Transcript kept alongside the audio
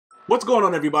What's going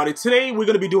on, everybody? Today we're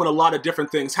going to be doing a lot of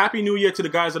different things. Happy New Year to the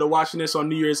guys that are watching this on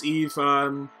New Year's Eve.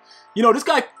 You know, this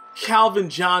guy Calvin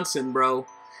Johnson, bro.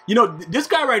 You know, this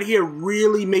guy right here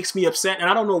really makes me upset, and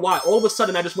I don't know why. All of a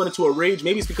sudden, I just went into a rage.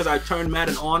 Maybe it's because I turned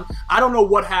Madden on. I don't know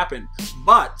what happened,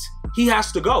 but he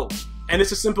has to go, and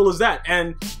it's as simple as that.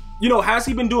 And, you know, has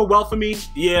he been doing well for me?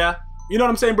 Yeah. You know what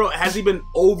I'm saying, bro? Has he been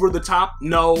over the top?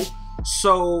 No.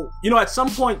 So, you know, at some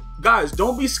point, guys,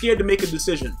 don't be scared to make a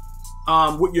decision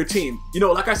with your team. You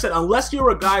know, like I said, unless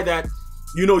you're a guy that,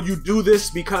 you know, you do this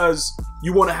because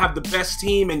you want to have the best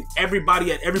team and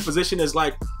everybody at every position is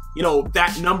like, you know, that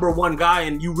 #1 guy,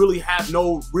 and you really have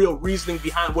no real reasoning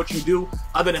behind what you do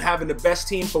other than having the best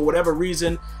team for whatever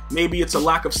reason. Maybe it's a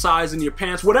lack of size in your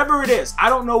pants, whatever it is. I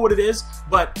don't know what it is,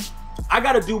 but I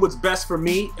got to do what's best for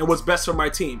me and what's best for my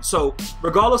team. So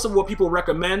regardless of what people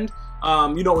recommend,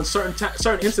 you know, in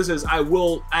certain instances, I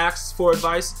will ask for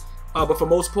advice. But for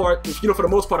most part, you know, for the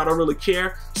most part, I don't really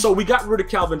care. So we got rid of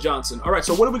Calvin Johnson. All right,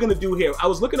 so what are we going to do here? I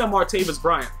was looking at Martavis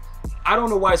Bryant. I don't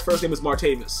know why his first name is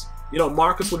Martavis. You know,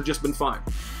 Marcus would have just been fine.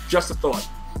 Just a thought.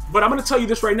 But I'm going to tell you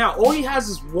this right now. All he has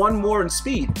is one more in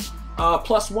speed.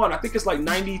 +1. I think it's like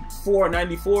 94,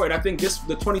 94. And I think this,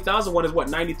 the 20,000 one is what,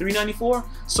 93, 94?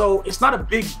 So it's not a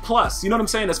big plus. You know what I'm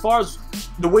saying? As far as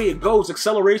the way it goes,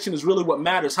 acceleration is really what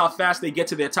matters. How fast they get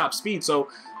to their top speed. So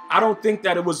I don't think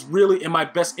that it was really in my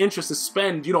best interest to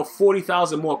spend, you know,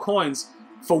 40,000 more coins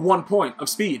for 1 point of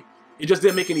speed. It just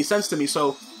didn't make any sense to me.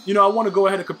 So, you know, I want to go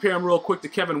ahead and compare him real quick to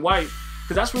Kevin White,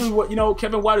 because that's really what, you know,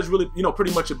 Kevin White is really, you know,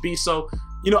 pretty much a beast. So,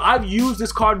 you know, I've used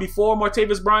this card before,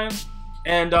 Martavis Bryant,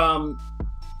 and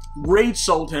rage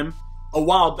sold him a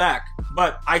while back.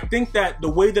 But I think that the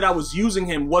way that I was using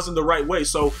him wasn't the right way.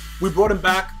 So we brought him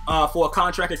back for a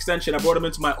contract extension. I brought him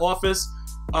into my office.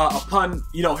 Upon,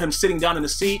 you know, him sitting down in the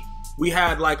seat, we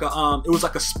had like a, it was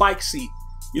like a spike seat.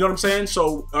 You know what I'm saying?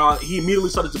 So he immediately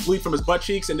started to bleed from his butt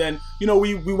cheeks, and then, you know,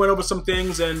 we went over some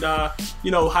things, and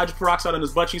you know, hydrogen peroxide on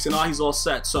his butt cheeks, and now he's all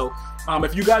set. So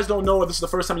if you guys don't know, or this is the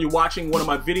first time you're watching one of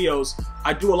my videos,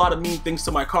 I do a lot of mean things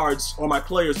to my cards or my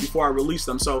players before I release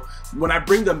them. So when I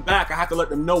bring them back, I have to let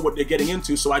them know what they're getting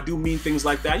into. So I do mean things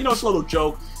like that. You know, it's a little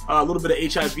joke, a little bit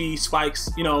of HIV spikes.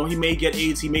 You know, he may get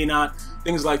AIDS, he may not,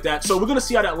 things like that. So we're gonna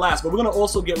see how that lasts. But we're gonna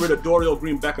also get rid of Dorial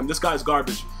Green Beckham. This guy's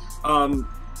garbage.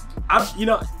 You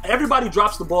know, everybody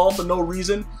drops the ball for no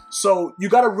reason, so you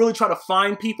got to really try to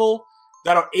find people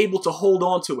that are able to hold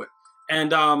on to it.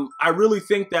 And I really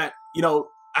think that, you know,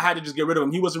 I had to just get rid of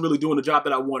him. He wasn't really doing the job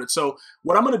that I wanted. So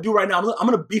what I'm going to do right now, I'm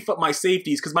going to beef up my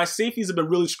safeties, because my safeties have been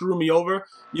really screwing me over.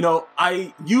 You know,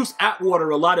 I used Atwater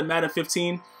a lot in Madden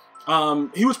 15.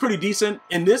 He was pretty decent.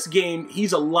 In this game,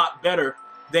 he's a lot better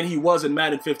than he was in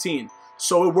Madden 15.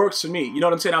 So it works for me. You know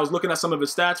what I'm saying? I was looking at some of his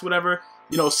stats, whatever.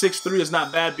 You know, 6'3" is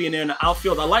not bad being there in the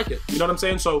outfield. I like it. You know what I'm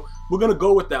saying? So we're going to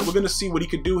go with that. We're going to see what he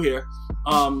could do here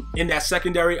in that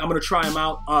secondary. I'm going to try him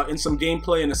out in some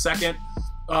gameplay in a second.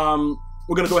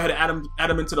 We're going to go ahead and add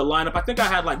him into the lineup. I think I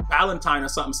had like Ballantyne or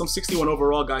something, some 61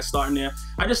 overall guy starting there.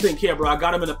 I just didn't care, bro. I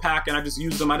got him in a pack and I just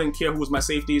used him. I didn't care who was my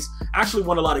safeties. I actually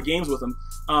won a lot of games with him.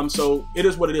 So it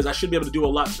is what it is. I should be able to do a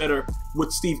lot better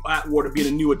with Steve Atwater being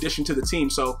a new addition to the team.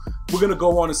 So we're going to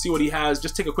go on and see what he has.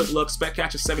 Just take a quick look. Spec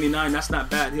catch is 79. That's not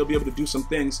bad. He'll be able to do some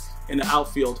things in the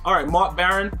outfield. All right, Mark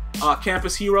Barron,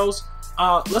 Campus Heroes.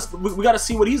 We got to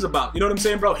see what he's about. You know what I'm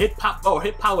saying, bro? Hit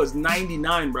power is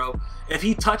 99, bro. If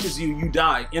he touches you, you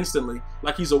die instantly,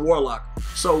 like he's a warlock.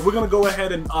 So we're gonna go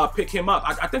ahead and pick him up.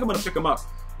 I think I'm gonna pick him up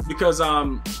because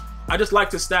I just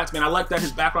liked his stats, man. I like that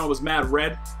his background was mad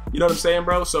red. You know what I'm saying,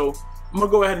 bro? So I'm gonna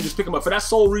go ahead and just pick him up. For that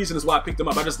sole reason is why I picked him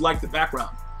up. I just like the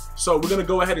background. So we're gonna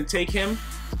go ahead and take him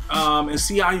and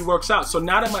see how he works out. So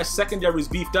now that my secondary is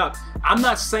beefed up, I'm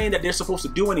not saying that they're supposed to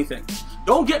do anything.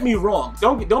 Don't get me wrong.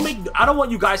 I don't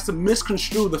want you guys to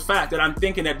misconstrue the fact that I'm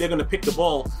thinking that they're gonna pick the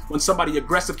ball when somebody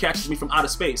aggressive catches me from outer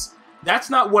space. That's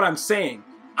not what I'm saying.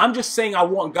 I'm just saying I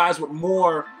want guys with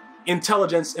more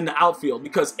intelligence in the outfield,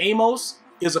 because Amos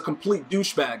is a complete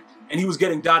douchebag and he was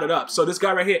getting dotted up. So this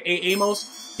guy right here,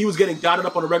 Amos, he was getting dotted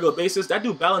up on a regular basis. That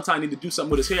dude Ballantyne need to do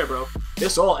something with his hair, bro.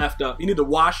 It's all effed up. You need to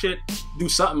wash it, do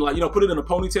something, like, you know, put it in a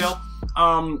ponytail.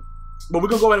 But we're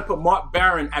going to go ahead and put Mark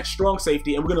Barron at strong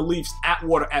safety, and we're going to leave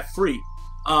Atwater at free.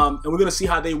 And we're going to see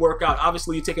how they work out.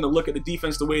 Obviously, you're taking a look at the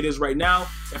defense the way it is right now.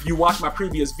 If you watch my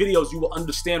previous videos, you will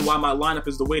understand why my lineup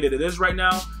is the way that it is right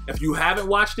now. If you haven't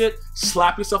watched it,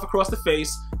 slap yourself across the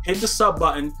face, hit the sub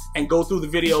button, and go through the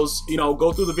videos, you know,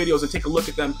 go through the videos and take a look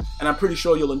at them, and I'm pretty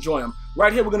sure you'll enjoy them.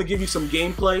 Right here, we're going to give you some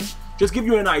gameplay. Just give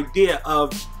you an idea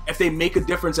of if they make a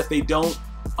difference, if they don't,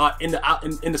 in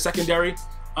the secondary.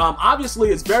 Obviously,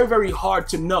 it's very, very hard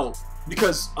to know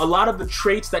because a lot of the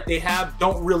traits that they have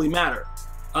don't really matter.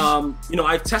 You know,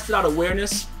 I've tested out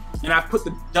awareness, and I've put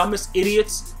the dumbest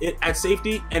idiots at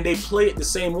safety, and they play it the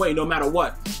same way no matter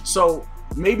what. So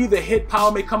maybe the hit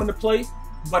power may come into play,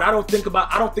 but I don't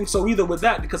think so either with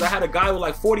that, because I had a guy with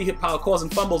like 40 hit power causing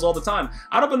fumbles all the time.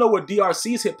 I don't even know what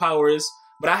DRC's hit power is,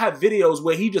 but I have videos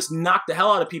where he just knocked the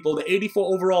hell out of people. The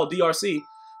 84 overall DRC,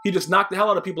 he just knocked the hell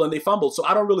out of people and they fumbled. So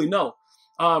I don't really know.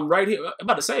 Right here, I'm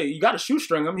about to say, you got to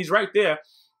shoestring him. He's right there.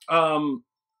 I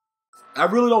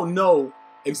really don't know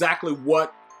exactly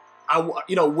what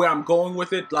where I'm going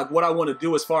with it, like what I want to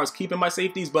do as far as keeping my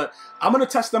safeties, but I'm going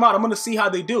to test them out. I'm going to see how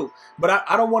they do. But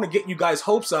I don't want to get you guys'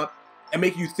 hopes up and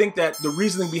make you think that the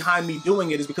reasoning behind me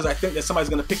doing it is because I think that somebody's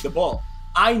going to pick the ball.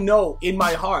 I know in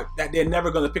my heart that they're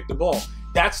never going to pick the ball.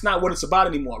 That's not what it's about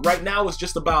anymore. Right now, it's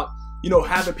just about, you know,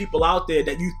 having people out there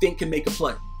that you think can make a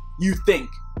play. You think.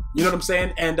 You know what I'm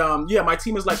saying? And yeah, my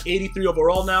team is like 83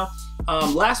 overall now.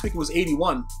 Last week it was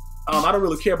 81. I don't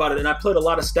really care about it. And I played a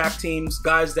lot of stacked teams,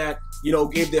 guys that, you know,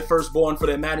 gave their firstborn for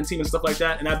their Madden team and stuff like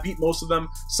that. And I beat most of them.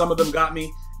 Some of them got me.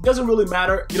 It doesn't really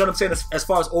matter. You know what I'm saying? As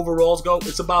far as overalls go,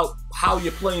 it's about how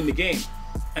you're playing the game.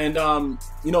 And,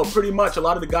 you know, pretty much a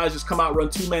lot of the guys just come out, run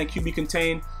two-man QB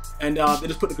contain, and they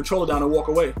just put the controller down and walk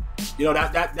away. You know,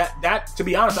 that to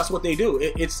be honest, that's what they do.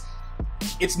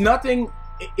 It's nothing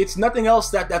else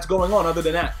that's going on other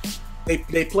than that.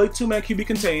 They play two-man QB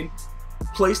contain,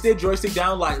 place their joystick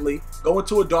down lightly, go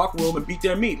into a dark room and beat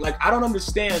their meat. Like, I don't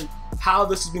understand how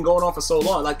this has been going on for so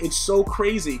long. Like, it's so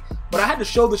crazy. But I had to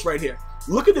show this right here.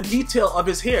 Look at the detail of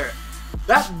his hair.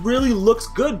 That really looks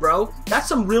good, bro. That's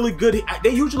some really good. They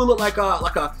usually look like a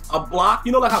block.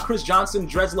 You know, like how Chris Johnson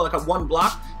dreads look like a one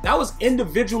block. That was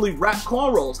individually wrapped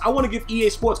cornrows. I want to give EA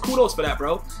Sports kudos for that,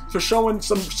 bro, for showing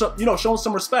some showing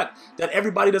some respect that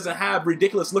everybody doesn't have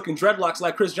ridiculous looking dreadlocks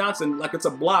like Chris Johnson, like it's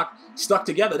a block stuck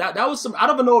together. That was some. I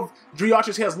don't even know if Dre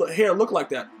Archer's hair looked like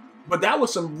that, but that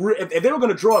was some. If they were going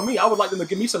to draw me, I would like them to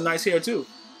give me some nice hair too.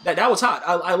 That was hot.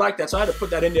 I like that, so I had to put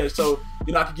that in there so,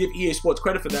 you know, I could give EA Sports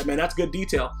credit for that, man. That's good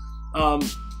detail.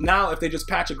 Now, if they just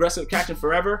patch aggressive catching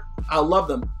forever, I'll love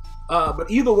them. But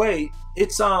either way,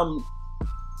 it's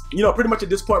you know, pretty much at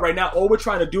this point right now, all we're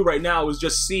trying to do right now is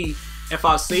just see if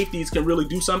our safeties can really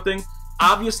do something.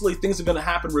 Obviously, things are going to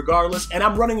happen regardless, and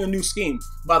I'm running a new scheme,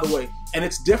 by the way, and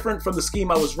it's different from the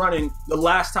scheme I was running the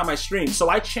last time I streamed. So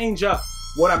I change up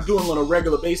what I'm doing on a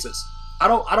regular basis. I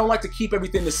don't like to keep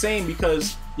everything the same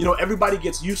because, you know, everybody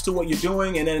gets used to what you're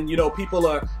doing, and then, you know, people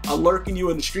are lurking you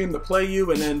in the stream to play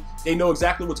you, and then they know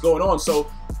exactly what's going on.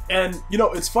 So, and, you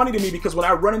know, it's funny to me because when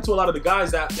I run into a lot of the guys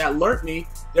that lurk me,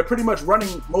 they're pretty much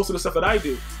running most of the stuff that I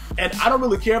do. And I don't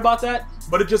really care about that,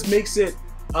 but it just makes it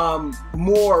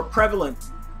more prevalent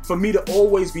for me to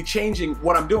always be changing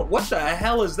what I'm doing. What the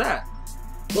hell is that?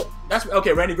 What? That's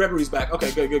okay. Randy Gregory's back. Okay,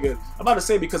 good. I'm about to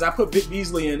say, because I put Vic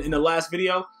Beasley in the last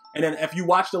video, and then if you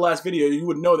watch the last video, you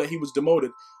would know that he was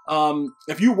demoted.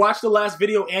 If you watch the last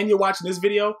video and you're watching this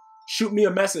video, shoot me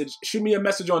a message. Shoot me a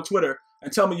message on Twitter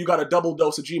and tell me you got a double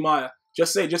dose of Gmia.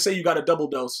 Just say you got a double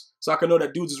dose, so I can know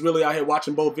that dudes is really out here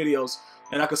watching both videos,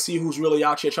 and I can see who's really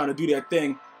out here trying to do that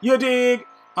thing. You dig?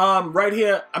 Right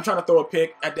here, I'm trying to throw a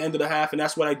pick at the end of the half, and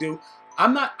that's what I do.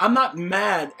 I'm not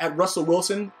mad at Russell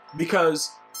Wilson because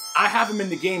I have him in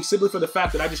the game simply for the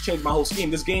fact that I just changed my whole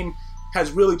scheme. This game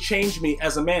has really changed me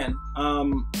as a man.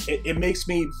 It makes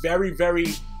me very, very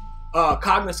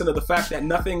cognizant of the fact that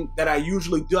nothing that I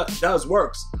usually does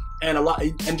works,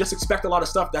 and just expect a lot of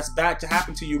stuff that's bad to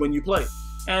happen to you when you play.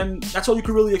 And that's all you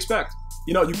can really expect.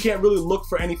 You know, you can't really look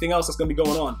for anything else that's gonna be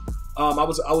going on. I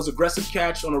was aggressive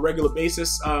catch on a regular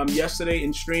basis yesterday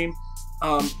in stream,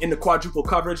 in the quadruple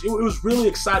coverage. It was really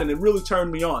exciting. It really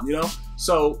turned me on, you know?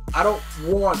 So I don't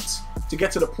want to get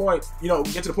to the point, you know,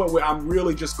 where I'm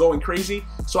really just going crazy.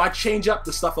 So I change up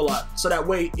the stuff a lot, so that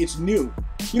way it's new.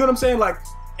 You know what I'm saying? Like,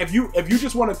 if you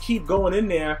just want to keep going in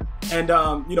there and,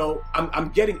 you know, I'm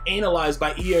getting analyzed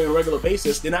by EA on a regular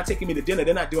basis. They're not taking me to dinner.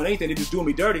 They're not doing anything. They're just doing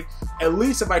me dirty. At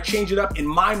least if I change it up, in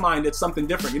my mind, it's something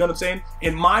different. You know what I'm saying?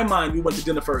 In my mind, we went to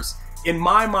dinner first. In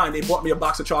my mind, they bought me a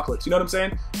box of chocolates. You know what I'm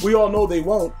saying? We all know they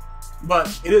won't, but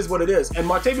it is what it is. And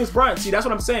Martavius Bryant, see, that's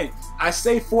what I'm saying. I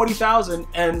saved 40,000,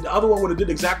 and the other one would have did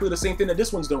exactly the same thing that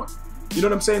this one's doing. You know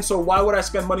what I'm saying? So why would I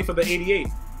spend money for the 88?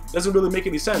 Doesn't really make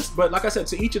any sense. But like I said,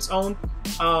 to each its own.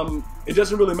 It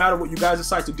doesn't really matter what you guys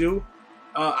decide to do.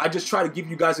 I just try to give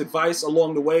you guys advice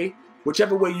along the way.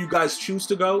 Whichever way you guys choose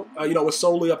to go, you know, it's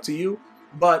solely up to you.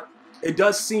 But it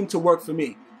does seem to work for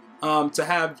me. To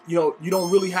have, you know, you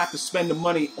don't really have to spend the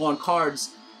money on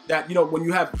cards that, you know, when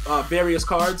you have various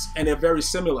cards and they're very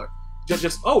similar.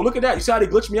 Oh, look at that. You see how they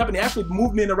glitched me up and they actually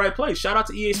moved me in the right place. Shout out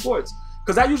to EA Sports.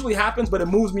 because that usually happens, but it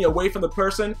moves me away from the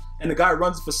person, and the guy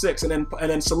runs for 6, and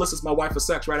then solicits my wife for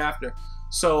sex right after.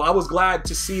 So I was glad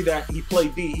to see that he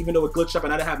played D, even though it glitched up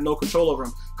and I didn't have no control over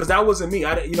him, because that wasn't me.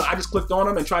 I just clicked on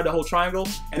him and tried to hold triangle,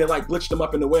 and it like glitched him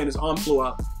up in the way, and his arm flew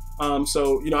out.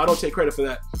 So I don't take credit for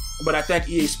that, but I thank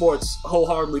EA Sports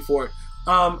wholeheartedly for it.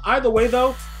 Either way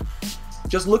though,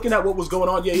 just looking at what was going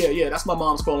on, yeah, that's my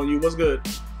mom's calling you. What's good?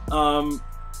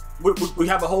 We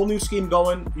have a whole new scheme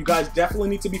going. You guys definitely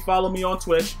need to be following me on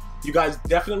Twitch. You guys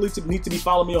definitely need to be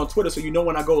following me on Twitter so you know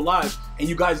when I go live. And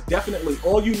you guys definitely,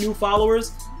 all you new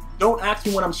followers, don't ask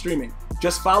me when I'm streaming.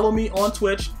 Just follow me on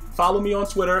Twitch, follow me on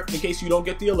Twitter in case you don't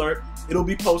get the alert. It'll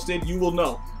be posted, you will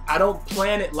know. I don't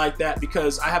plan it like that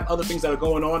because I have other things that are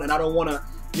going on and I don't want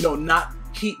to, not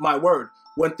keep my word.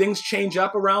 When things change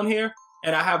up around here,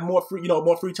 and I have more free,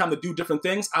 more free time to do different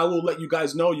things, I will let you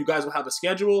guys know. You guys will have a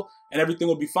schedule, and everything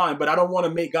will be fine. But I don't want to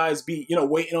make guys be,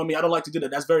 waiting on me. I don't like to do that.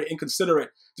 That's very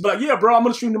inconsiderate. To be like, yeah, bro, I'm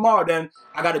gonna stream tomorrow. Then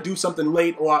I got to do something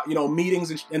late, or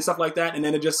meetings and stuff like that, and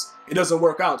then it doesn't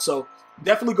work out. So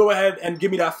definitely go ahead and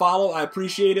give me that follow. I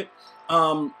appreciate it.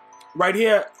 Right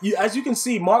here, as you can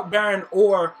see, Mark Barron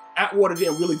or Atwater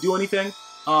didn't really do anything.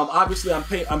 Obviously, I'm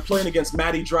playing against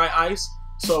Matty Dry Ice.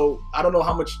 So I don't know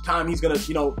how much time he's gonna,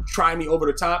 try me over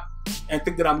the top and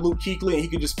think that I'm Luke Kuechly and he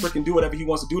can just freaking do whatever he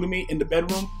wants to do to me in the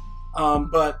bedroom.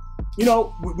 But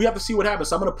we have to see what happens.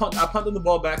 So I punted the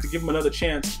ball back to give him another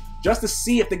chance, just to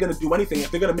see if they're gonna do anything,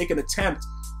 if they're gonna make an attempt,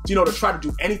 to try to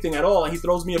do anything at all. And he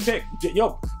throws me a pick.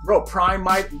 Yo, bro,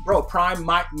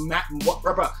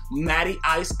 Matty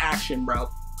Ice action, bro.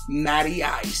 Matty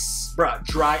Ice, bro,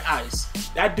 dry ice.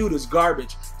 That dude is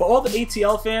garbage. For all the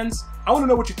ATL fans, I want to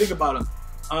know what you think about him.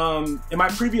 In my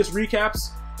previous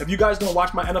recaps, if you guys don't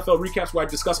watch my NFL recaps where I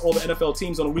discuss all the NFL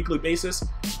teams on a weekly basis,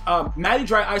 Matty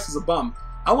Dry Ice is a bum.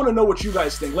 I want to know what you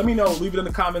guys think. Let me know. Leave it in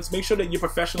the comments. Make sure that you're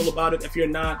professional about it. If you're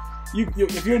not,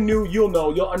 if you're new, you'll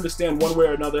know. You'll understand one way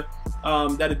or another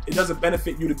that it doesn't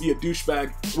benefit you to be a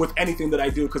douchebag with anything that I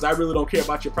do, because I really don't care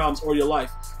about your problems or your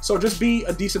life. So just be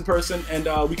a decent person, and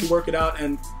we can work it out,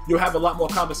 and you'll have a lot more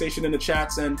conversation in the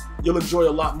chats, and you'll enjoy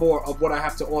a lot more of what I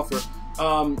have to offer.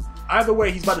 Either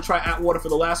way, he's about to try Atwater for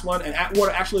the last one, and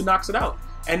Atwater actually knocks it out.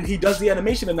 And he does the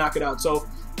animation to knock it out. So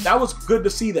that was good to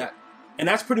see that. And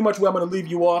that's pretty much where I'm going to leave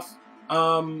you off.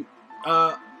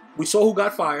 We saw who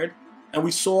got fired, and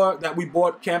we saw that we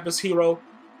bought campus hero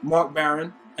Mark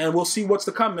Barron. And we'll see what's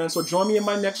to come, man. So join me in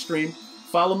my next stream.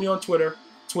 Follow me on Twitter,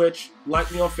 Twitch,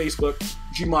 like me on Facebook,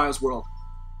 GmiasWorld.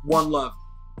 One love.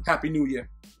 Happy New Year.